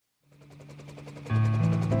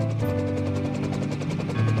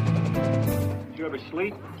ever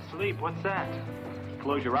sleep? Sleep? What's that?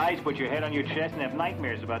 Close your eyes, put your head on your chest, and have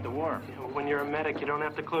nightmares about the war. When you're a medic, you don't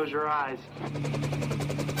have to close your eyes.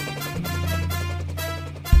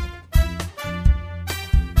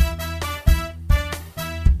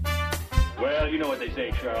 Well, you know what they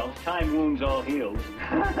say, Charles. Time wounds all heals.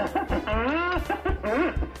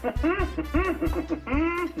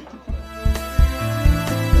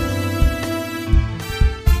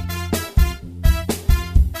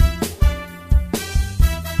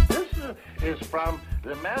 Is from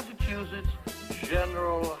the Massachusetts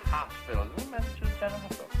General Hospital. Massachusetts General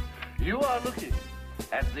Hospital. You are looking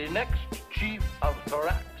at the next chief of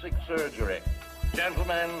thoracic surgery.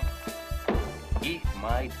 Gentlemen, eat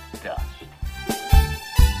my dust.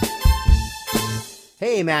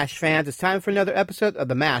 Hey, MASH fans, it's time for another episode of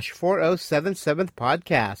the MASH 4077th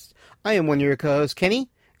podcast. I am one of your co-hosts, Kenny,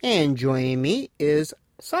 and joining me is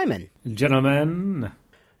Simon. Gentlemen.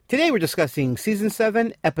 Today we're discussing Season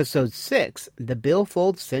 7, Episode 6, The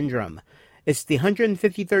Billfold Syndrome. It's the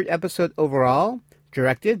 153rd episode overall,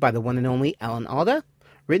 directed by the one and only Alan Alda,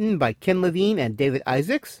 written by Ken Levine and David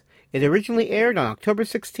Isaacs. It originally aired on October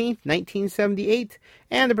 16, 1978,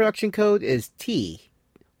 and the production code is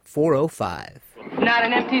T405. Not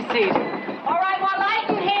an empty seat. All right, more light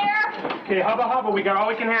in here. Okay, hubba, we got all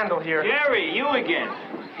we can handle here. Jerry, you again.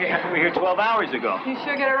 Yeah, we were here 12 hours ago. You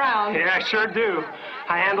sure get around. Yeah, I sure do.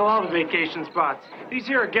 I handle all the vacation spots. These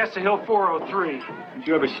here are guests of Hill 403. Did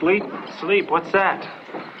you ever sleep? Sleep? What's that?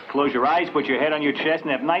 Close your eyes, put your head on your chest,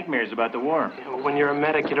 and have nightmares about the war. When you're a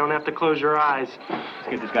medic, you don't have to close your eyes. Let's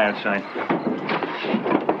get this guy outside.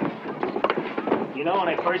 You know, when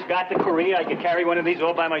I first got to Korea, I could carry one of these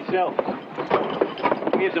all by myself.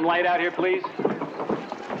 Can you have some light out here, please?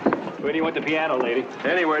 Where do you want the piano, lady?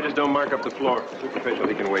 Anywhere, just don't mark up the floor. Superficial,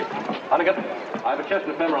 he can wait. Hunnigan, I have a chest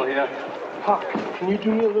ephemeral here. Huck, can you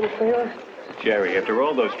do me a little favor? Jerry, after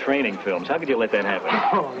all those training films, how could you let that happen?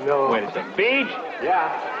 Oh, no. Wait a second. Beach? Yeah,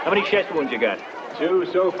 How many chest wounds you got? 2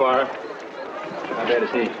 so far. How bad is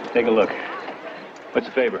he? Take a look. What's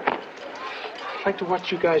the favor? I'd like to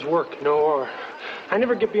watch you guys work, no or. I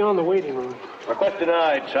never get beyond the waiting room. Request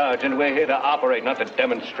denied, Sergeant. We're here to operate, not to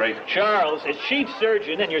demonstrate. Charles, as chief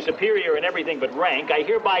surgeon and your superior in everything but rank, I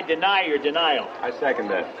hereby deny your denial. I second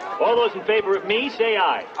that. All those in favor of me, say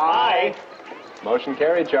aye. Aye. Motion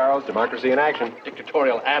carried, Charles. Democracy in action.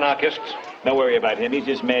 Dictatorial anarchists. Don't worry about him. He's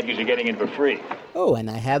just mad because you're getting in for free. Oh, and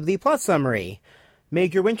I have the plot summary.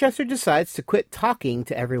 Major Winchester decides to quit talking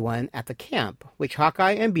to everyone at the camp, which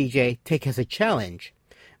Hawkeye and BJ take as a challenge.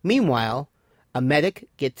 Meanwhile, a medic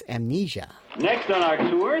gets amnesia. Next on our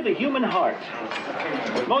tour, the human heart.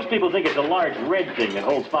 Most people think it's a large red thing that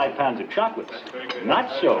holds 5 pounds of chocolates. Not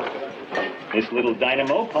so. This little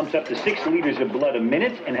dynamo pumps up to 6 liters of blood a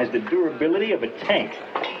minute and has the durability of a tank.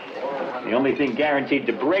 The only thing guaranteed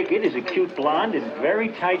to break it is a cute blonde in very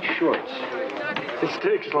tight shorts. This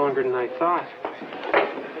takes longer than I thought.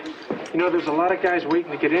 You know, there's a lot of guys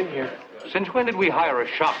waiting to get in here. Since when did we hire a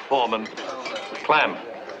shop foreman? Clamp.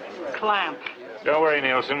 Clamp. Don't worry,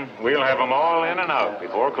 Nielsen. We'll have them all in and out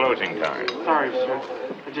before closing time. Sorry, sir.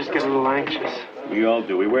 I just get a little anxious. We all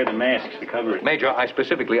do. We wear the masks to cover it. Major, I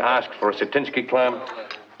specifically asked for a Satinsky clamp.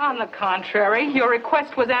 On the contrary, your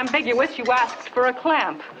request was ambiguous. You asked for a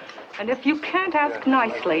clamp. And if you can't ask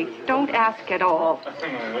nicely, don't ask at all.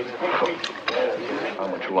 How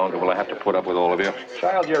much longer will I have to put up with all of you?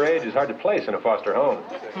 Child your age is hard to place in a foster home.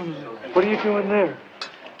 What are you doing there?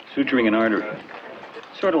 Suturing an artery.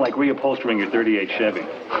 Sort of like reupholstering your 38 Chevy.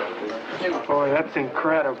 Boy, that's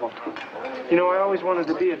incredible. You know, I always wanted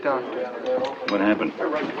to be a doctor. What happened?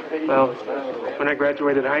 Well, when I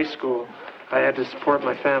graduated high school, I had to support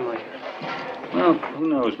my family. Well, who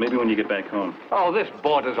knows? Maybe when you get back home. Oh, this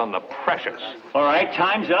borders on the precious. All right,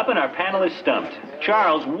 time's up and our panel is stumped.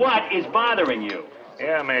 Charles, what is bothering you?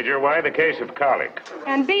 Yeah, Major, why the case of colic?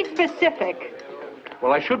 And be specific.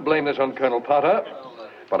 Well, I should blame this on Colonel Potter,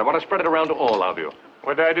 but I want to spread it around to all of you.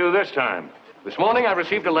 What did I do this time? This morning I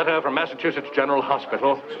received a letter from Massachusetts General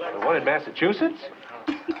Hospital. The one in Massachusetts?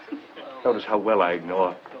 Notice how well I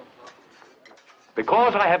ignore.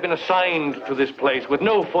 Because I have been assigned to this place with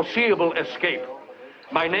no foreseeable escape,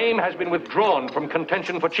 my name has been withdrawn from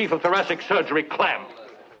contention for Chief of Thoracic Surgery, Clamp.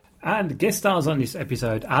 And guest stars on this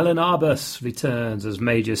episode, Alan Arbus returns as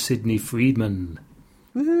Major Sidney Friedman.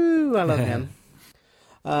 Woohoo, I love him.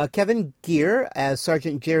 Kevin Geer as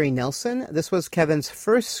Sergeant Jerry Nelson. This was Kevin's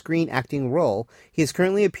first screen acting role. He is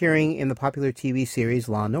currently appearing in the popular TV series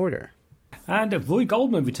Law & Order. And Roy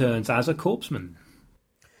Goldman returns as a corpsman.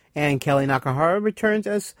 And Kelly Nakahara returns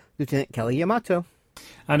as Lieutenant Kelly Yamato.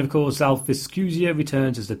 And of course, Alf Viscusia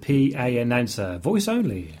returns as the PA announcer, voice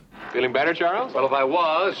only. Feeling better, Charles? Well, if I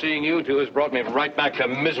was, seeing you two has brought me right back to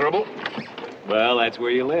miserable. Well, that's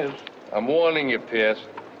where you live. I'm warning you, Pierce.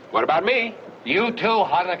 What about me? You too,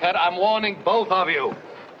 Honeycutt. I'm warning both of you.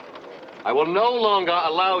 I will no longer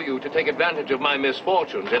allow you to take advantage of my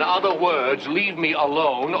misfortunes. In other words, leave me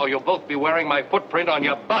alone, or you'll both be wearing my footprint on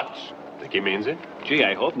your butts. Think he means it? Gee,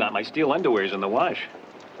 I hope not. My steel underwear's in the wash.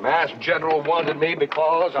 Mass General wanted me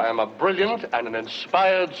because I am a brilliant and an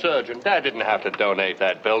inspired surgeon. Dad didn't have to donate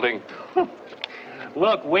that building.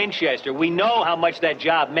 Look, Winchester, we know how much that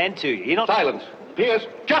job meant to you. You don't... Silence. Pierce,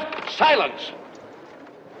 just silence.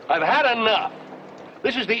 I've had enough.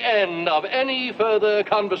 This is the end of any further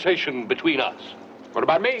conversation between us. What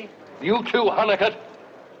about me? You too, Honeycutt.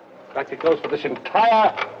 Practically close for this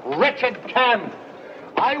entire wretched camp.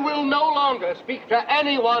 I will no longer speak to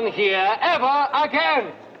anyone here ever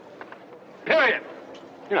again. Period.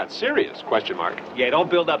 You're not serious, question mark. Yeah, don't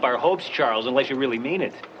build up our hopes, Charles, unless you really mean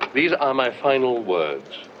it. These are my final words.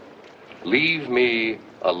 Leave me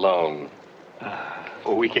alone.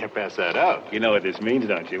 Well, we can't pass that up. You know what this means,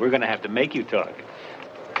 don't you? We're going to have to make you talk.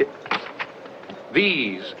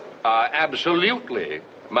 These are absolutely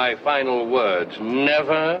my final words.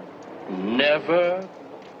 Never, never,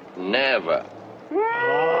 never.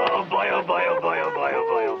 Oh, boy, oh, boy, oh, boy, oh, boy, oh,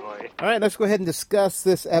 boy, oh, boy. All right, let's go ahead and discuss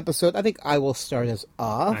this episode. I think I will start us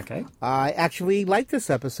off. Okay. I actually liked this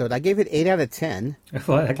episode. I gave it 8 out of 10.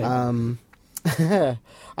 Okay.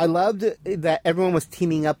 I loved that everyone was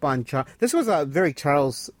teaming up on Charles. This was a very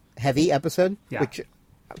Charles-heavy episode, which is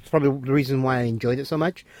probably the reason why I enjoyed it so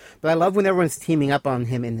much. But I love when everyone's teaming up on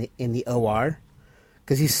him in the OR,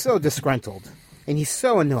 because he's so disgruntled and he's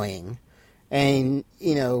so annoying, and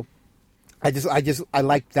you know, I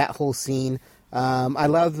liked that whole scene. I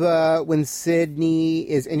love when Sidney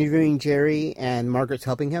is interviewing Jerry and Margaret's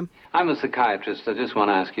helping him. I'm a psychiatrist. I just want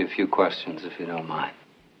to ask you a few questions, if you don't mind.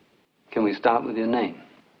 Can we start with your name?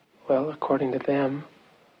 Well, according to them,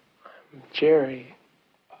 I'm Jerry.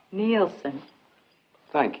 Nielsen.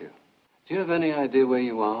 Thank you. Do you have any idea where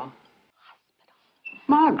you are?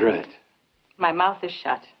 Margaret. My mouth is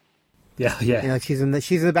shut. Yeah. You know, she's in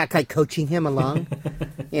the back, like coaching him along.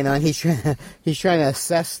 You know, and he's trying to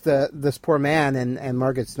assess this poor man, and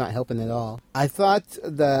Margaret's not helping at all. I thought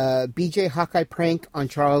the BJ Hawkeye prank on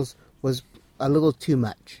Charles was a little too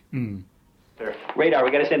much. Radar,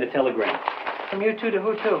 we got to send a telegram. From you two to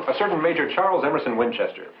who to? A certain Major Charles Emerson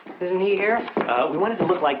Winchester. Isn't he here? We wanted to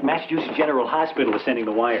look like Massachusetts General Hospital is sending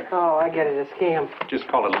the wire. Oh, I get it. A scam. Just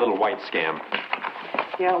call it a little white scam.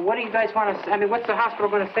 Yeah, what do you guys want to... I mean, what's the hospital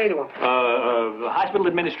going to say to him? The hospital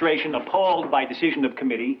administration appalled by decision of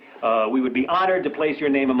committee. We would be honored to place your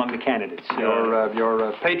name among the candidates.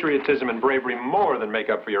 Your patriotism and bravery more than make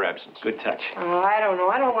up for your absence. Good touch. I don't know.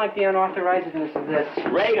 I don't like the unauthorizedness of this.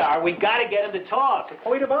 Radar, we got to get him to talk. A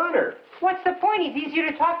point of honor. What's the point? He's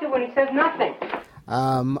easier to talk to when he says nothing.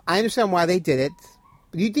 I understand why they did it.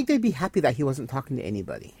 But you'd think they'd be happy that he wasn't talking to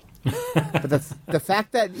anybody. But the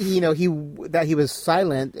fact that he was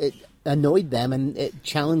silent, it annoyed them, and it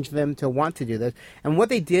challenged them to want to do this. And what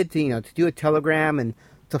they did to do a telegram and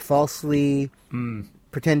to falsely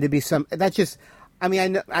pretend to be that's just. I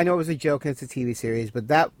mean, I know it was a joke and it's a TV series, but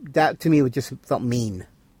that to me just felt mean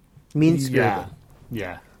spirited.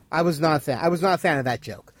 Yeah. I was not a fan. I was not a fan of that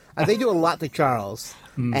joke. They do a lot to Charles,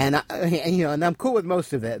 and I'm cool with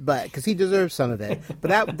most of it, but because he deserves some of it.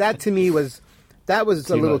 But that to me was. That was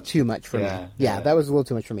a little too much for me. Yeah, that was a little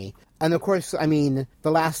too much for me. And of course, I mean, the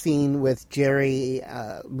last scene with Jerry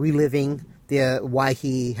reliving why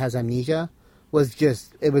he has amnesia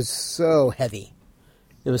it was so heavy.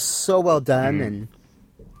 It was so well done, and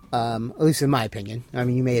at least in my opinion. I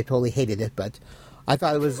mean, you may have totally hated it, but I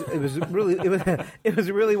thought it was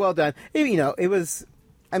really well done. It was.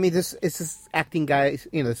 I mean, it's this acting guy.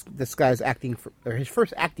 This guy's acting for his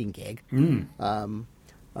first acting gig.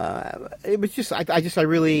 It was just, I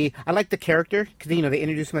like the character, because, they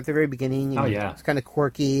introduced him at the very beginning. And it's kind of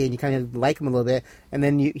quirky, and you kind of like him a little bit, and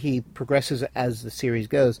then he progresses as the series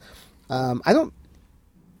goes. I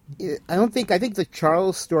think the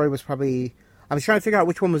Charles story was probably, I was trying to figure out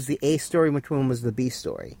which one was the A story and which one was the B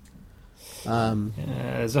story.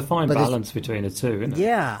 There's a fine balance between the two, isn't it?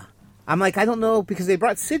 Yeah. I'm like, I don't know, because they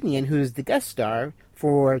brought Sidney in, who's the guest star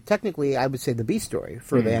for, technically, I would say the B story,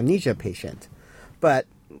 for the amnesia patient. But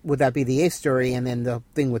would that be the A story, and then the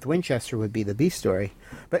thing with Winchester would be the B story?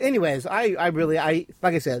 But anyways, I really,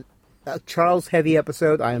 like I said, a Charles heavy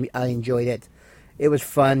episode. I enjoyed it. It was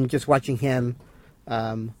fun just watching him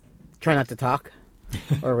try not to talk,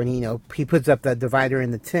 or when he puts up the divider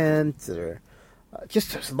in the tent, or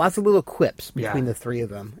just lots of little quips between the three of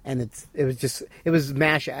them, and it was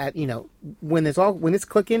MASH at when it's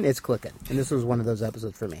clicking, it's clicking, and this was one of those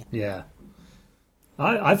episodes for me. Yeah,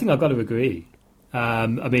 I think I've got to agree. I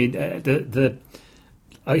mean,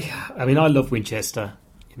 I love Winchester.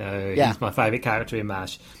 He's my favourite character in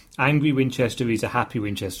MASH. Angry Winchester is a happy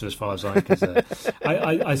Winchester as far as I'm concerned.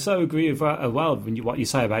 I so agree with what you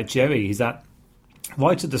say about Jerry. Is that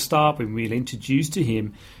right at the start when we're introduced to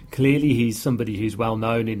him, clearly he's somebody who's well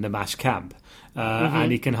known in the MASH camp,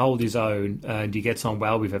 and he can hold his own, and he gets on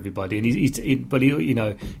well with everybody. And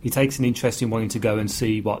he takes an interest in wanting to go and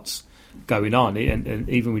see what's going on, and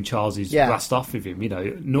even when Charles is brassed off with him,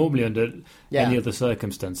 normally under any other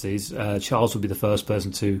circumstances, Charles would be the first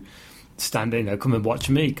person to stand in, come and watch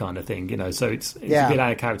me, kind of thing. So it's a bit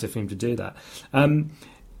out of character for him to do that.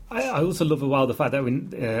 I also love the fact that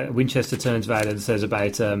when Winchester turns around and says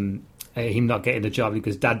about him not getting the job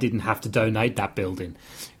because Dad didn't have to donate that building,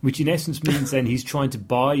 which in essence means then he's trying to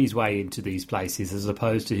buy his way into these places as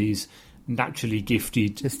opposed to his naturally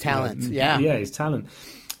gifted... His talent, Yeah, his talent.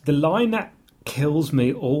 The line that kills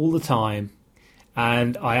me all the time,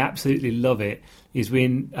 and I absolutely love it, is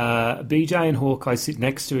when BJ and Hawkeye sit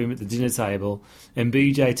next to him at the dinner table, and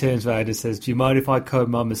BJ turns around and says, "Do you mind if I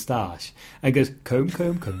comb my moustache?" And goes, "Comb,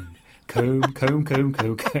 comb, comb, comb, comb, comb,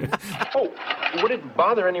 comb, comb." Oh, would it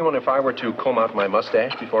bother anyone if I were to comb out my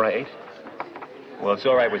mustache before I ate? Well, it's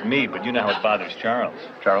all right with me, but you know how it bothers Charles.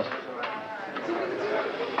 Charles?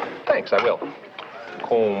 Thanks, I will.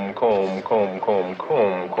 Comb, comb, comb, comb,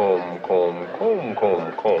 comb, comb, comb, comb,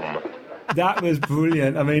 comb, comb. That was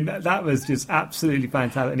brilliant. I mean, that was just absolutely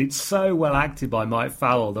fantastic. And it's so well acted by Mike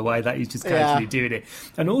Farrell, the way that he's just casually doing it.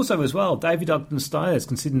 And also, as well, David Ogden Stiers,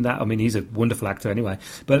 considering that, I mean, he's a wonderful actor anyway,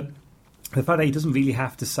 but the fact that he doesn't really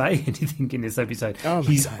have to say anything in this episode,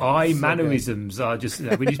 his eye mannerisms are just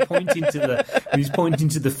when he's pointing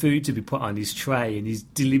to the food to be put on his tray, and he's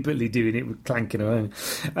deliberately doing it with clanking around.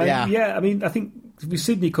 I mean, I think with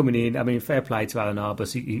Sydney coming in, I mean, fair play to Alan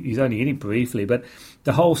Arbus. He's only in it briefly, but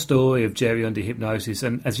the whole story of Jerry under hypnosis,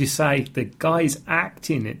 and as you say, the guy's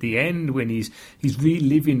acting at the end when he's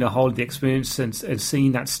reliving the whole of the experience and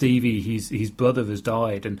seeing that Stevie, his brother, has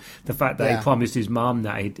died, and the fact that he promised his mum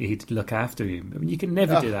that he'd look after him. I mean, you can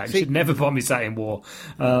never do that. You should never promise that in war.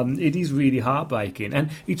 It is really heartbreaking,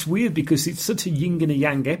 and it's weird because it's such a yin and a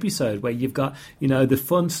yang episode where you've got the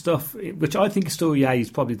fun stuff, which I think story A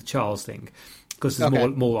is probably the Charles thing, because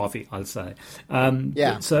there's more of it, I'll say. But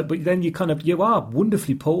then you are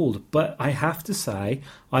wonderfully pulled. But I have to say,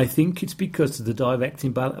 I think it's because of the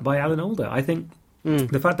directing by Alan Alda. I think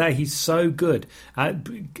the fact that he's so good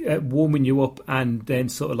at warming you up and then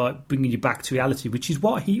sort of like bringing you back to reality, which is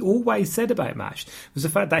what he always said about MASH, was the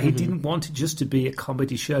fact that he didn't want it just to be a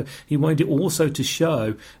comedy show. He wanted it also to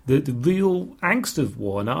show the real angst of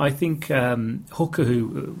war. And I think Hooker,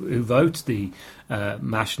 who wrote the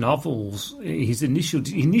MASH novels, he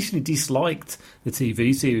initially disliked the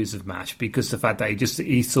TV series of MASH because the fact that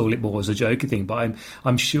he saw it more as a jokey thing. But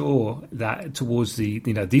I'm sure that towards the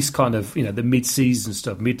this kind of the mid-season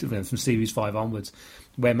stuff, from series 5 onwards,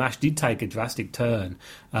 where MASH did take a drastic turn,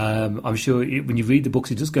 I'm sure when you read the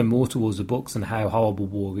books, it does go more towards the books and how horrible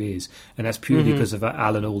war is, and that's purely because of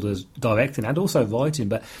Alan Alda's directing and also writing.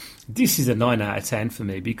 But this is a 9 out of 10 for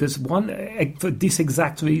me because for this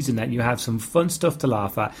exact reason, that you have some fun stuff to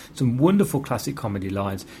laugh at, some wonderful classic comedy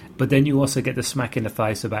lines, but then you also get the smack in the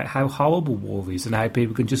face about how horrible war is and how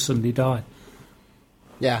people can just suddenly die.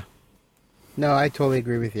 Yeah. No, I totally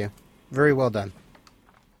agree with you. Very well done.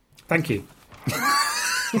 Thank you.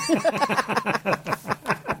 Looks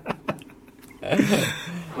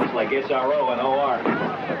like SRO and OR.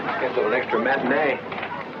 Schedule an extra matinee.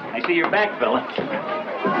 I see you're back, fella.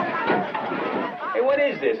 Hey, what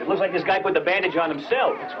is this? It looks like this guy put the bandage on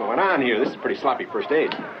himself. What's going on here? This is pretty sloppy first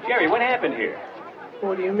aid. Jerry, what happened here?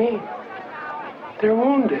 What do you mean? They're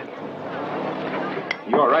wounded.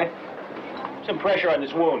 You all right? Some pressure on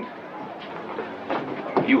this wound.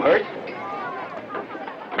 You hurt?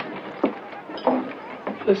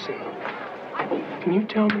 Listen, can you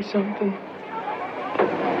tell me something?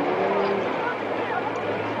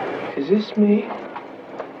 Is this me?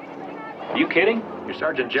 Are you kidding? You're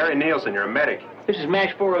Sergeant Jerry Nielsen. You're a medic. This is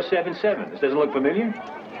MASH 4077. This doesn't look familiar.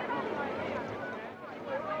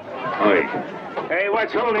 Oi. Hey,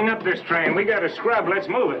 what's holding up this train? We got a scrub. Let's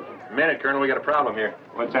move it. A minute, Colonel. We got a problem here.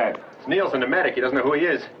 What's that? It's Nielsen, the medic. He doesn't know who he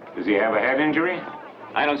is. Does he have a head injury?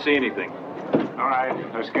 I don't see anything. All right,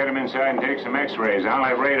 let's get him inside and take some x-rays. I'll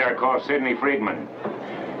have radar call Sidney Friedman.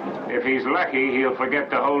 If he's lucky, he'll forget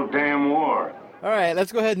the whole damn war. All right,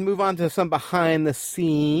 let's go ahead and move on to some behind the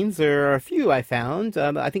scenes. There are a few I found.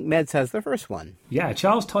 I think Meds has the first one. Yeah,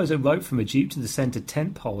 Charles ties a rope from a Jeep to the centre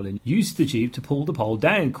tent pole and uses the Jeep to pull the pole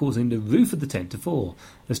down, causing the roof of the tent to fall.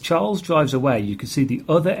 As Charles drives away, you can see the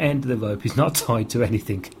other end of the rope is not tied to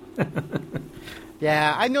anything.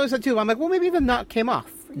 Yeah, I noticed that too. I'm like, well, maybe the knot came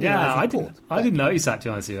off. I didn't notice that, to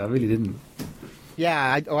be honest with you. I really didn't.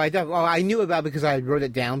 Yeah, I knew about it because I wrote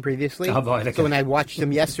it down previously. Oh, right, okay. So when I watched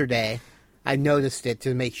them yesterday, I noticed it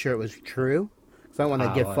to make sure it was true. So I don't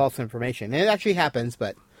want to give false information. And it actually happens,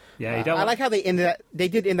 but yeah, you don't I like how they ended. They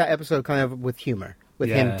did end that episode kind of with humor, with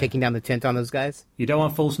him taking down the tent on those guys. You don't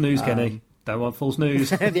want false news, Kenny. Don't want false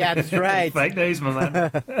news. Yeah, that's right. Fake news, my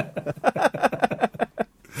man.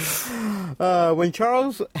 When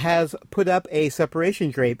Charles has put up a separation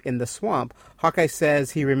drape in the swamp, Hawkeye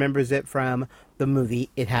says he remembers it from the movie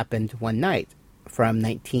It Happened One Night from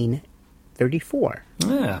 1934.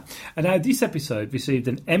 Yeah. And now this episode received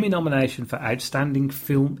an Emmy nomination for Outstanding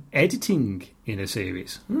Film Editing in a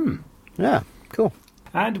Series. Yeah, cool.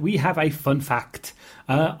 And we have a fun fact.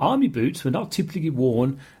 Army boots were not typically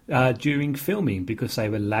worn during filming because they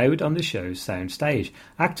were loud on the show's soundstage.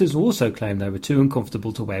 Actors also claimed they were too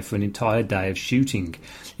uncomfortable to wear for an entire day of shooting.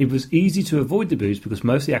 It was easy to avoid the boots because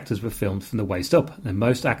most of the actors were filmed from the waist up, and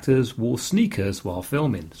most actors wore sneakers while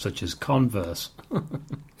filming, such as Converse.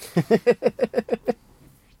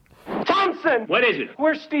 Thompson! What is it?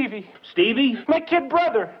 Where's Stevie? Stevie? My kid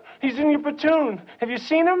brother. He's in your platoon. Have you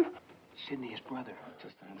seen him? Sidney, his brother.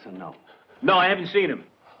 Just answer no. No, I haven't seen him.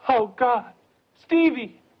 Oh, God.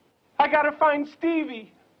 Stevie. I gotta find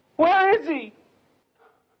Stevie. Where is he?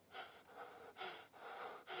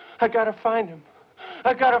 I gotta find him.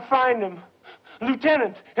 I gotta find him.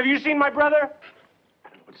 Lieutenant, have you seen my brother? I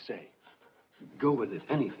don't know what to say. Go with it,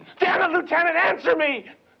 anything. Damn it, Lieutenant, answer me!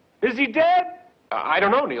 Is he dead? I don't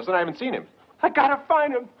know, Nielsen. I haven't seen him. I gotta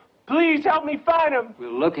find him. Please help me find him. We're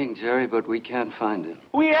looking, Jerry, but we can't find him.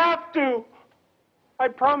 We have to. I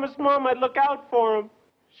promised Mom I'd look out for him.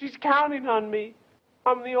 She's counting on me.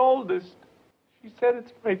 I'm the oldest. She said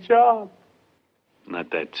it's my job. Not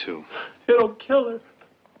that, too. It'll kill her.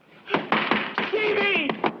 Stevie!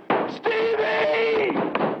 Stevie!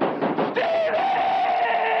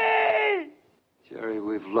 Stevie! Jerry,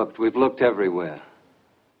 we've looked. We've looked everywhere.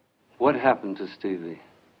 What happened to Stevie?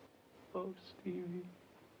 Oh, Stevie.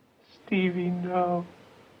 Stevie, no.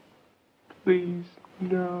 Please,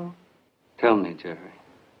 no. Tell me, Jerry.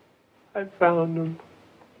 I found him.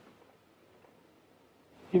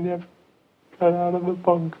 He never got out of the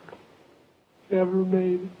bunker. Never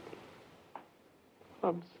made it.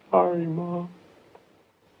 I'm sorry, Mom.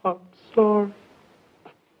 I'm sorry.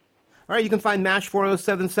 All right, you can find MASH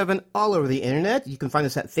 4077 all over the internet. You can find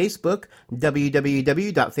us at Facebook,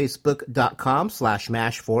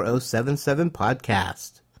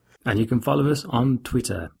 www.facebook.com/MASH4077podcast. And you can follow us on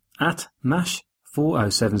Twitter at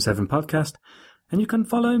MASH4077podcast. And you can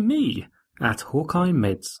follow me at Hawkeye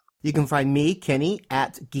Meds. You can find me, Kenny,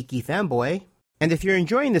 at Geeky Fanboy. And if you're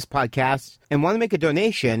enjoying this podcast and want to make a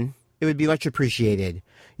donation, it would be much appreciated.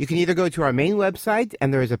 You can either go to our main website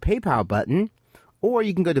and there is a PayPal button, or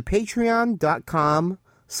you can go to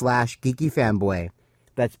patreon.com/geekyfanboy.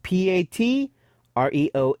 That's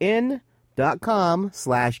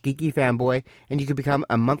patreon.com/geekyfanboy, and you can become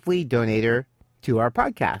a monthly donator to our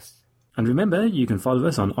podcast. And remember, you can follow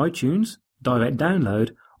us on iTunes, direct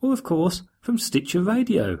download, or of course, from Stitcher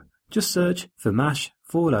Radio. Just search for MASH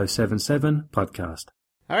 4077 podcast.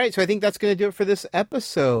 All right, so I think that's going to do it for this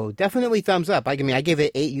episode. Definitely thumbs up. I mean, I gave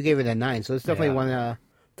it 8, you gave it a 9, so it's definitely one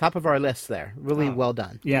top of our list there. Really well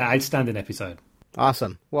done. Yeah, outstanding episode.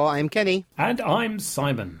 Awesome. Well, I'm Kenny. And I'm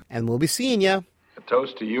Simon. And we'll be seeing you. A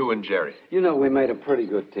toast to you and Jerry. You know, we made a pretty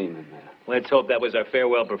good team in there. Let's hope that was our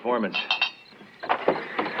farewell performance.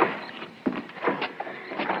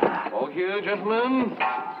 All here, gentlemen.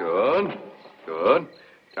 Good. Good.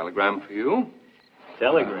 Telegram for you.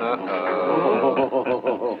 Telegram.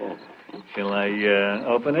 Shall I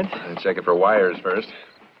open it? Check it for wires first.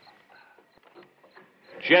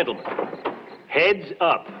 Gentlemen, heads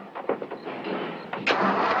up.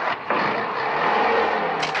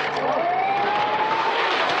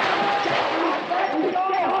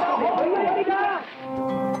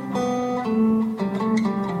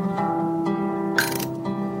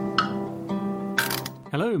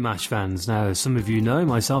 Hello, MASH fans. Now, as some of you know,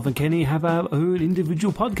 myself and Kenny have our own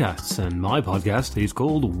individual podcasts, and my podcast is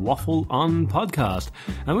called Waffle On Podcast,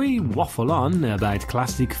 and we waffle on about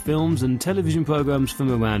classic films and television programs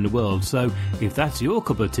from around the world. So, if that's your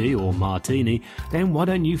cup of tea or martini, then why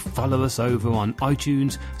don't you follow us over on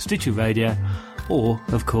iTunes, Stitcher Radio, or,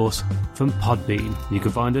 of course, from Podbean. You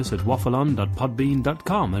can find us at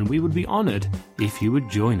waffleon.podbean.com, and we would be honoured if you would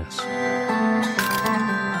join us.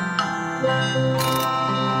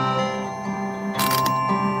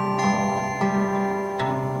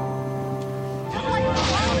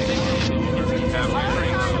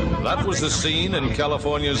 That was the scene in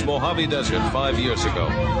California's Mojave Desert 5 years ago.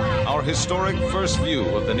 Our historic first view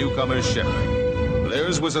of the newcomer's ship.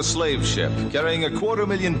 Theirs was a slave ship carrying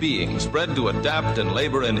 250,000 beings bred to adapt and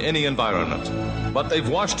labor in any environment. But they've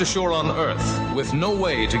washed ashore on Earth with no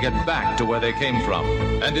way to get back to where they came from.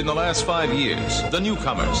 And in the last 5 years, the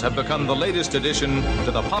newcomers have become the latest addition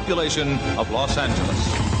to the population of Los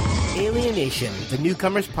Angeles. Alienation, the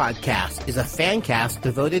Newcomers Podcast, is a fan cast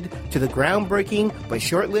devoted to the groundbreaking but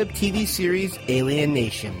short-lived TV series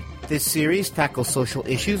Alienation. This series tackles social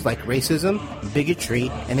issues like racism, bigotry,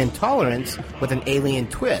 and intolerance with an alien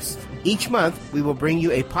twist. Each month, we will bring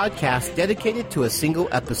you a podcast dedicated to a single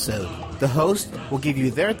episode. The host will give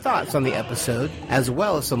you their thoughts on the episode, as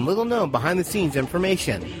well as some little-known behind-the-scenes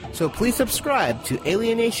information. So please subscribe to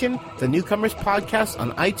Alienation, the Newcomers Podcast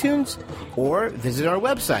on iTunes, or visit our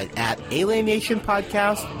website at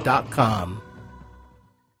alienationpodcast.com.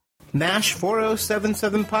 MASH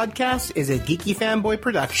 4077 Podcast is a Geeky Fanboy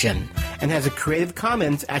production and has a Creative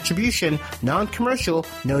Commons Attribution, Non-Commercial,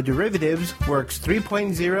 No Derivatives, Works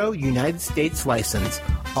 3.0 United States license.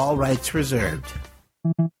 All rights reserved.